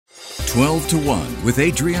12 to 1 with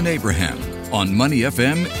Adrian Abraham on Money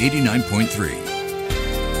FM 89.3.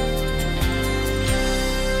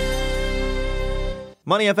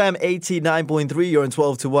 Money FM 89.3, you're on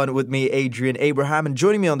 12 to 1 with me, Adrian Abraham. And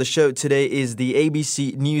joining me on the show today is the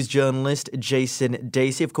ABC News journalist, Jason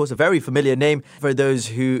Dasey. Of course, a very familiar name for those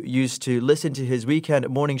who used to listen to his weekend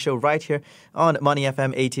morning show right here on Money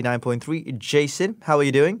FM 89.3. Jason, how are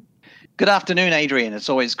you doing? Good afternoon, Adrian. It's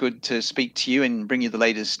always good to speak to you and bring you the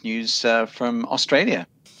latest news from Australia.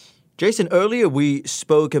 Jason, earlier we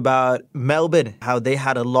spoke about Melbourne, how they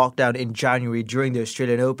had a lockdown in January during the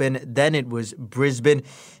Australian Open. Then it was Brisbane.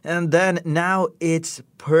 And then now it's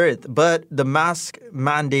Perth. But the mask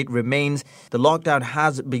mandate remains. The lockdown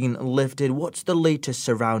has been lifted. What's the latest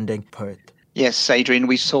surrounding Perth? Yes, Adrian,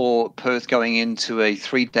 we saw Perth going into a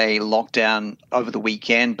 3-day lockdown over the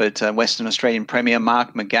weekend, but Western Australian Premier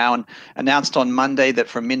Mark McGowan announced on Monday that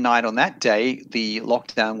from midnight on that day, the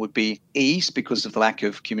lockdown would be eased because of the lack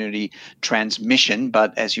of community transmission.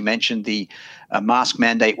 But as you mentioned, the mask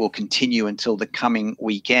mandate will continue until the coming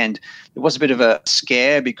weekend. It was a bit of a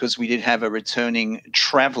scare because we did have a returning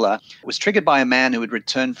traveller. It was triggered by a man who had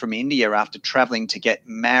returned from India after travelling to get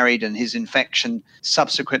married, and his infection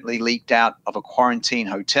subsequently leaked out of a quarantine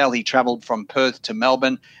hotel. He travelled from Perth to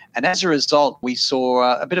Melbourne, and as a result, we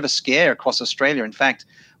saw a bit of a scare across Australia. In fact,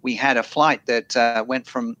 we had a flight that went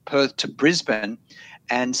from Perth to Brisbane,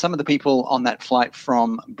 and some of the people on that flight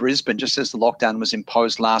from Brisbane, just as the lockdown was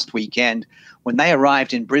imposed last weekend, when they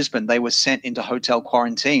arrived in Brisbane, they were sent into hotel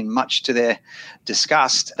quarantine, much to their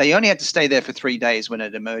disgust. They only had to stay there for 3 days when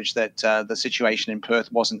it emerged that the situation in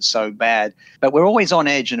Perth wasn't so bad. But we're always on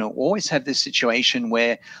edge, and we always have this situation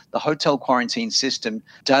where the hotel quarantine system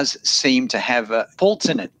does seem to have faults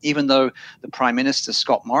in it, even though the Prime Minister,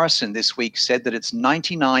 Scott Morrison, this week said that it's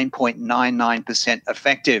 99.99%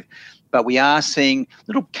 effective. But we are seeing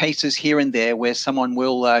little cases here and there where someone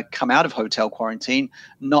will come out of hotel quarantine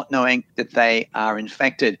not knowing that they are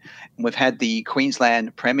infected. And we've had the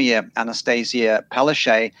Queensland Premier, Anastasia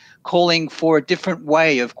Palaszczuk, calling for a different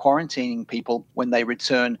way of quarantining people when they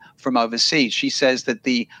return from overseas. She says that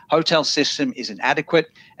the hotel system is inadequate,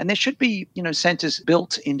 and there should be, centres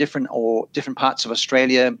built in different parts of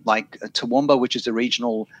Australia, like Toowoomba, which is a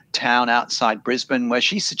regional town outside Brisbane, where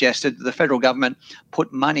she suggested that the federal government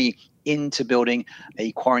put money into building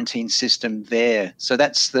a quarantine system there. So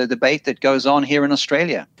that's the debate that goes on here in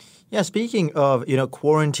Australia. Yeah, speaking of,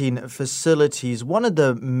 quarantine facilities, one of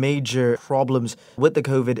the major problems with the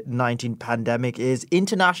COVID-19 pandemic is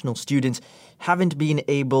international students haven't been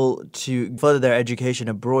able to further their education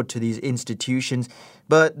abroad to these institutions.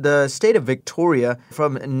 But the state of Victoria,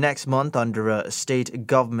 from next month under a state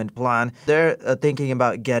government plan, they're thinking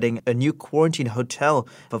about getting a new quarantine hotel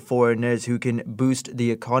for foreigners who can boost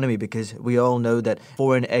the economy, because we all know that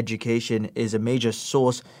foreign education is a major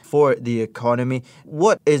source for the economy.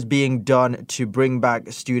 What is being done to bring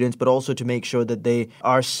back students, but also to make sure that they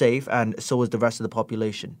are safe, and so is the rest of the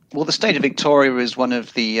population? Well, the state of Victoria is one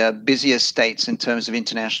of the busiest states in terms of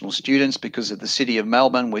international students because of the city of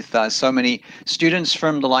Melbourne, with so many students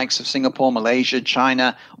from the likes of Singapore, Malaysia,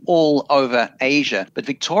 China, all over Asia. But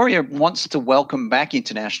Victoria wants to welcome back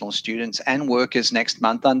international students and workers next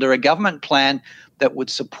month under a government plan that would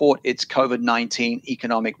support its COVID-19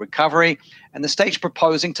 economic recovery. And the state's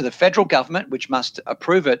proposing to the federal government, which must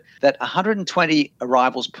approve it, that 120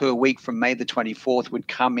 arrivals per week from May the 24th would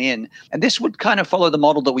come in. And this would kind of follow the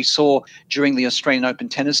model that we saw during the Australian Open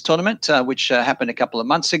tennis tournament, which happened a couple of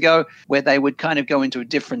months ago, where they would kind of go into a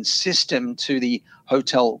different system to the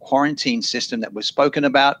hotel quarantine system that was spoken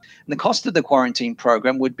about. And the cost of the quarantine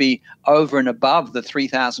program would be over and above the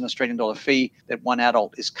 $3,000 Australian dollar fee that one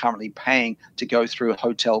adult is currently paying to go through a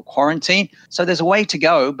hotel quarantine. So there's a way to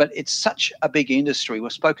go, but it's such a big industry.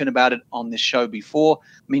 We've spoken about it on this show before.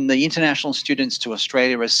 I mean, the international students to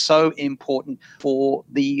Australia are so important for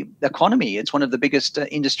the economy. It's one of the biggest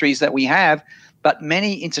industries that we have. But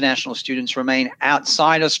many international students remain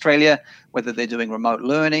outside Australia, whether they're doing remote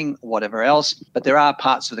learning or whatever else. But there are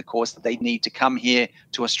parts of the course that they need to come here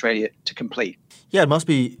to Australia to complete. Yeah, it must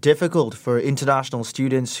be difficult for international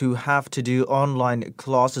students who have to do online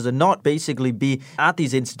classes and not basically be at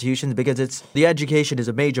these institutions, because the education is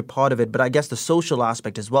a major part of it, but I guess the social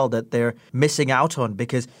aspect as well that they're missing out on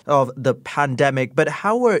because of the pandemic. But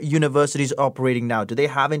how are universities operating now? Do they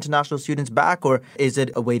have international students back, or is it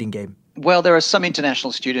a waiting game? Well, there are some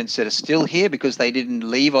international students that are still here because they didn't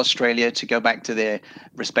leave Australia to go back to their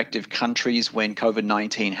respective countries when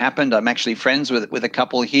COVID-19 happened. I'm actually friends with a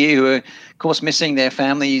couple here who are, of course, missing their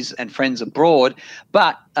families and friends abroad.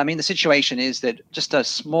 But I mean, the situation is that just a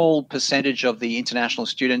small percentage of the international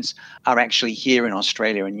students are actually here in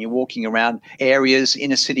Australia. And you're walking around areas,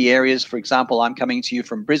 inner city areas. For example, I'm coming to you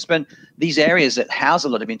from Brisbane. These areas that house a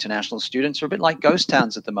lot of international students are a bit like ghost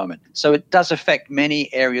towns at the moment. So it does affect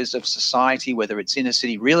many areas of society, whether it's inner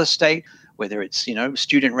city real estate, whether it's,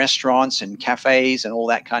 student restaurants and cafes and all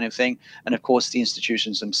that kind of thing, and of course the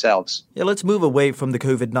institutions themselves. Yeah, let's move away from the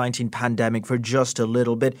COVID-19 pandemic for just a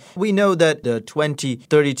little bit. We know that the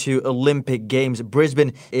 2032 Olympic Games,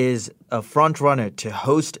 Brisbane is a front runner to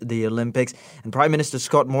host the Olympics, and Prime Minister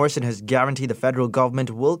Scott Morrison has guaranteed the federal government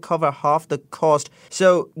will cover half the cost.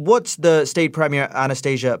 So what's the State Premier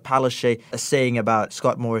Anastasia Palaszczuk saying about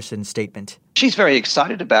Scott Morrison's statement? She's very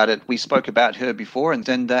excited about it. We spoke about her before, and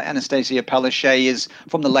Anastasia Palaszczuk is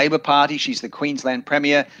from the Labor Party. She's the Queensland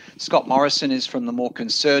Premier. Scott Morrison is from the more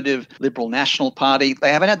conservative Liberal National Party.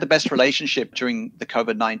 They haven't had the best relationship during the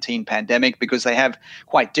COVID-19 pandemic because they have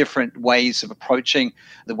quite different ways of approaching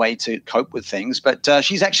the way to cope with things. But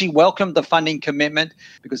she's actually welcomed the funding commitment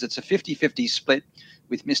because it's a 50-50 split,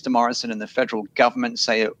 with Mr. Morrison and the federal government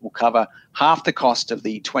say it will cover half the cost of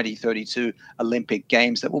the 2032 Olympic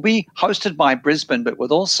Games that will be hosted by Brisbane, but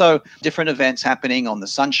with also different events happening on the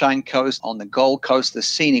Sunshine Coast, on the Gold Coast, the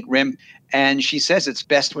Scenic Rim. And she says it's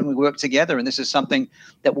best when we work together. And this is something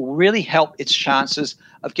that will really help its chances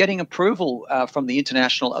of getting approval from the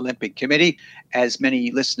International Olympic Committee. As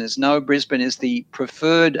many listeners know, Brisbane is the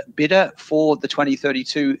preferred bidder for the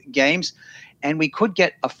 2032 Games. And we could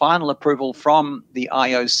get a final approval from the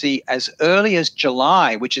IOC as early as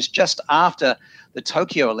July, which is just after the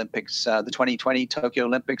Tokyo Olympics, the 2020 Tokyo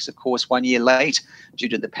Olympics, of course, 1 year late due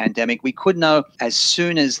to the pandemic. We could know as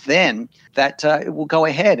soon as then that it will go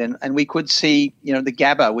ahead, and we could see, the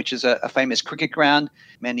Gabba, which is a famous cricket ground.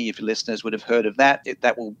 Many of your listeners would have heard of that.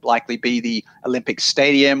 That will likely be the Olympic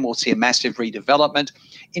Stadium. We'll see a massive redevelopment.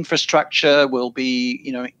 Infrastructure will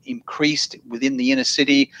be, increased within the inner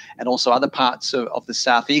city and also other parts of the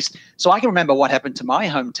southeast. So I can remember what happened to my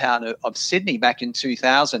hometown of Sydney back in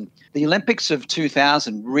 2000. The Olympics of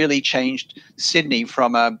 2000 really changed Sydney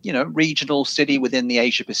from a, regional city within the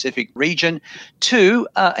Asia Pacific region to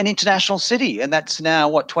an international city. And that's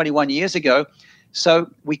now, 21 years ago.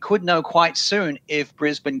 So we could know quite soon if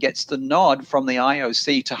Brisbane gets the nod from the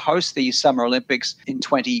IOC to host the Summer Olympics in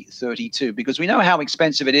 2032, because we know how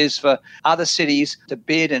expensive it is for other cities to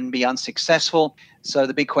bid and be unsuccessful. So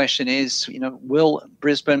the big question is, will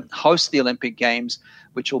Brisbane host the Olympic Games,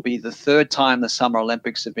 which will be the third time the Summer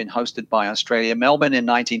Olympics have been hosted by Australia? Melbourne in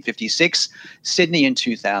 1956, Sydney in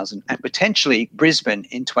 2000, and potentially Brisbane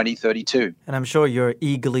in 2032. And I'm sure you're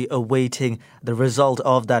eagerly awaiting the result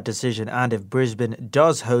of that decision. And if Brisbane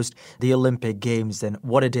does host the Olympic Games, then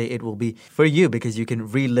what a day it will be for you, because you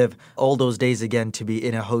can relive all those days again to be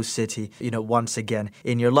in a host city, once again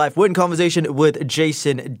in your life. We're in conversation with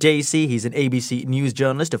Jason Dacey. He's an ABC News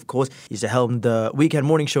journalist. Of course, he's to helm the weekend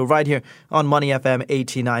morning show right here on Money FM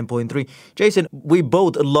 89.3. Jason, we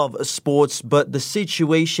both love sports, but the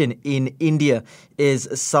situation in India is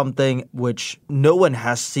something which no one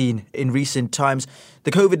has seen in recent times.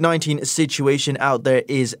 The COVID-19 situation out there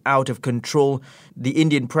is out of control. The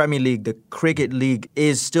Indian Premier League, the Cricket League,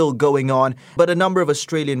 is still going on, but a number of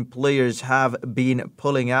Australian players have been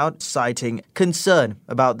pulling out, citing concern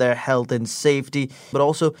about their health and safety, but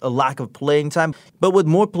also a lack of playing time. But with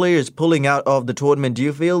more players pulling out of the tournament, do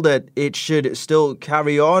you feel that it should still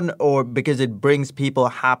carry on, or because it brings people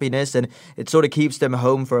happiness and it sort of keeps them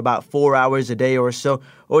home for about 4 hours a day or so?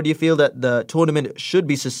 Or do you feel that the tournament should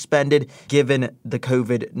be suspended given the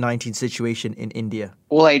COVID-19 situation in India?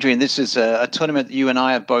 Well, Adrian, this is a tournament that you and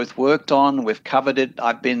I have both worked on. We've covered it.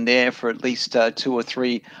 I've been there for at least 2 or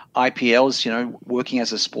 3 IPLs, working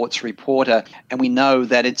as a sports reporter. And we know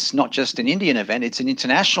that it's not just an Indian event, it's an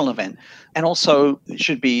international event. And also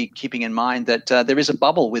should be keeping in mind that there is a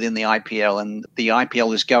bubble within the IPL, and the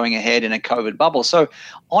IPL is going ahead in a COVID bubble. So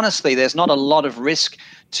honestly, there's not a lot of risk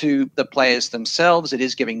to the players themselves. It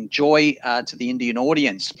is giving joy to the Indian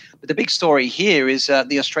audience. But the big story here is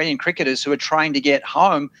the Australian cricketers who are trying to get home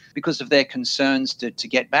because of their concerns to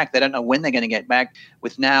get back. They don't know when they're going to get back,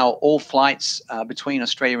 with now all flights between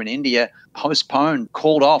Australia and India postponed,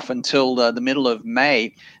 called off until the middle of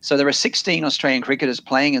May. So there are 16 Australian cricketers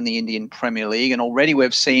playing in the Indian Premier League, and already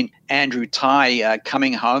we've seen Andrew Tye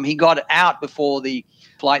coming home. He got out before the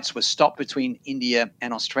flights were stopped between India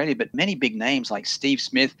and Australia, but many big names like Steve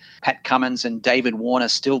Smith, Pat Cummins and David Warner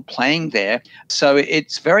still playing there. So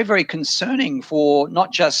it's very, very concerning for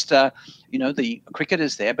not just the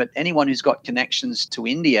cricketers there, but anyone who's got connections to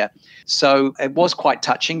India. So it was quite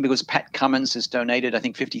touching because Pat Cummins has donated, I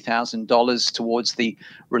think, $50,000 towards the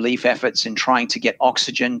relief efforts in trying to get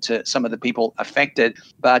oxygen to some of the people affected.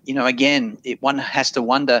 But, again, one has to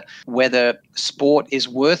wonder whether sport is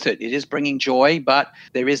worth it. It is bringing joy, but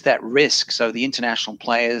there is that risk. So the international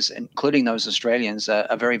players, including those Australians,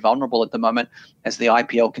 are very vulnerable at the moment as the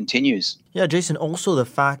IPL continues. Yeah, Jason, also the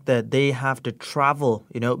fact that they have to travel,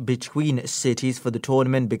 between cities for the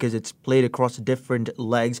tournament because it's played across different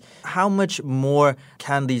legs. How much more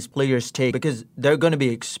can these players take? Because they're going to be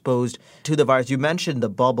exposed to the virus. You mentioned the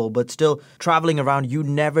bubble, but still traveling around, you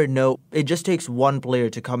never know. It just takes one player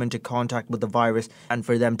to come into contact with the virus and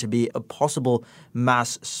for them to be a possible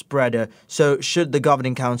mass spreader. So should the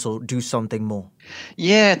governing council do something more?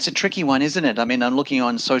 Yeah, it's a tricky one, isn't it? I mean, I'm looking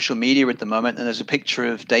on social media at the moment and there's a picture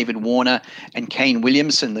of David Warner and Kane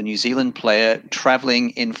Williamson, the New Zealand player, traveling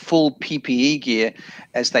in full PPE gear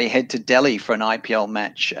as they head to Delhi for an IPL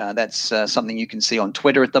match. That's something you can see on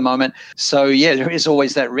Twitter at the moment. So, yeah, there is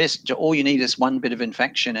always that risk. All you need is one bit of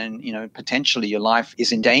infection and, potentially your life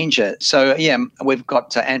is in danger. So, yeah, we've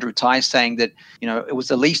got Andrew Tai saying that, it was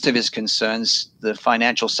the least of his concerns, the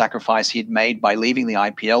financial sacrifice he'd made by leaving the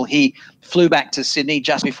IPL. He flew back to Sydney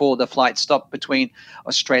just before the flight stopped between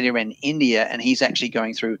Australia and India, and he's actually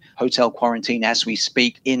going through hotel quarantine as we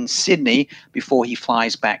speak in Sydney before he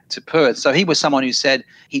flies back to Perth. So he was someone who said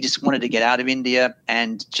he just wanted to get out of India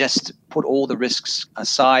and just put all the risks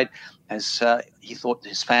aside, as he thought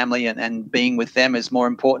his family and being with them is more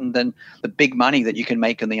important than the big money that you can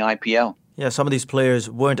make in the IPL. Yeah, some of these players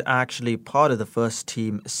weren't actually part of the first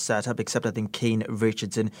team setup, except I think Kane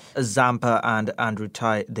Richardson, Zampa and Andrew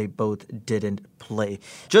Tai, they both didn't play.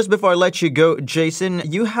 Just before I let you go, Jason,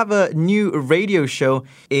 you have a new radio show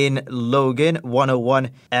in Logan, 101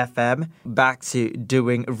 FM, back to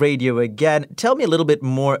doing radio again. Tell me a little bit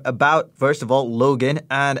more about, first of all, Logan,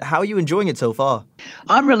 and how are you enjoying it so far?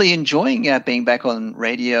 I'm really enjoying being back on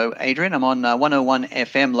radio, Adrian. I'm on 101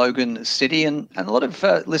 FM, Logan City, and a lot of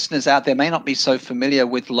listeners out there may not be so familiar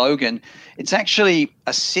with Logan. It's actually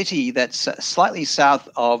a city that's slightly south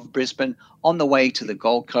of Brisbane on the way to the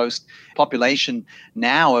Gold Coast. Population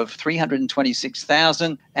now of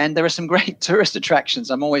 326,000, and there are some great tourist attractions.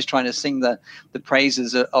 I'm always trying to sing the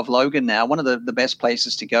praises of Logan now. One of the best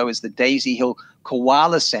places to go is the Daisy Hill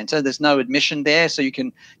Koala Centre. There's no admission there, so you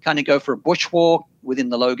can kind of go for a bushwalk within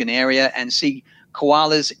the Logan area and see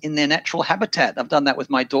koalas in their natural habitat. I've done that with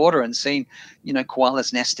my daughter and seen,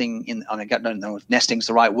 koalas nesting in, I don't know if nesting's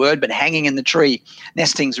the right word, but hanging in the tree.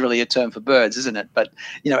 Nesting's really a term for birds, isn't it? But,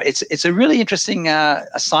 it's a really interesting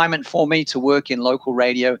assignment for me to work in local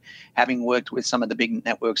radio, having worked with some of the big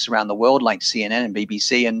networks around the world like CNN and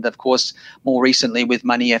BBC, and of course, more recently with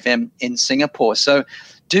Money FM in Singapore. So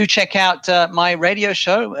do check out my radio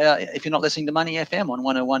show if you're not listening to Money FM on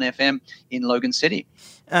 101 FM in Logan City.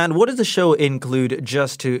 And what does the show include,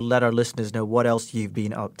 just to let our listeners know what else you've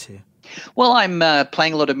been up to? Well, I'm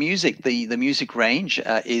playing a lot of music. The music range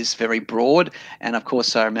is very broad. And of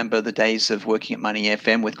course, I remember the days of working at Money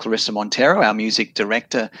FM with Clarissa Montero, our music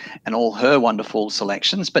director, and all her wonderful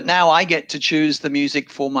selections. But now I get to choose the music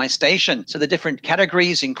for my station. So the different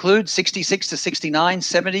categories include 66 to 69,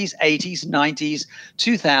 70s, 80s, 90s,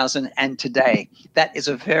 2000, and today. That is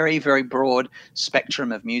a very, very broad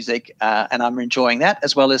spectrum of music. And I'm enjoying that,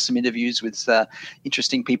 as well as some interviews with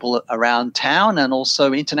interesting people around town and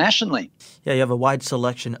also internationally. Yeah, you have a wide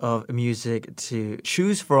selection of music to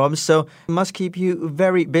choose from, so it must keep you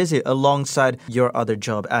very busy alongside your other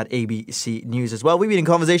job at ABC News as well. We've been in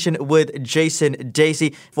conversation with Jason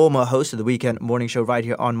Dasey, former host of the Weekend Morning Show right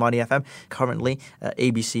here on Money FM, currently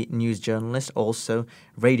ABC News journalist, also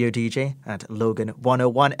radio DJ at Logan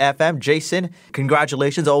 101 FM. Jason,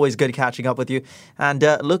 congratulations. Always good catching up with you, and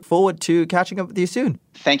look forward to catching up with you soon.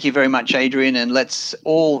 Thank you very much, Adrian, and let's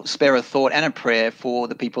all spare a thought and a prayer for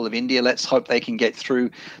the people of India. Let's hope they can get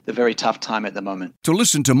through the very tough time at the moment. To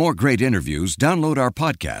listen to more great interviews, download our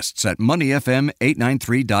podcasts at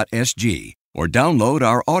moneyfm893.sg or download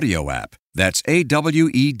our audio app. That's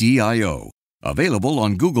AWEDIO. Available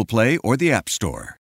on Google Play or the App Store.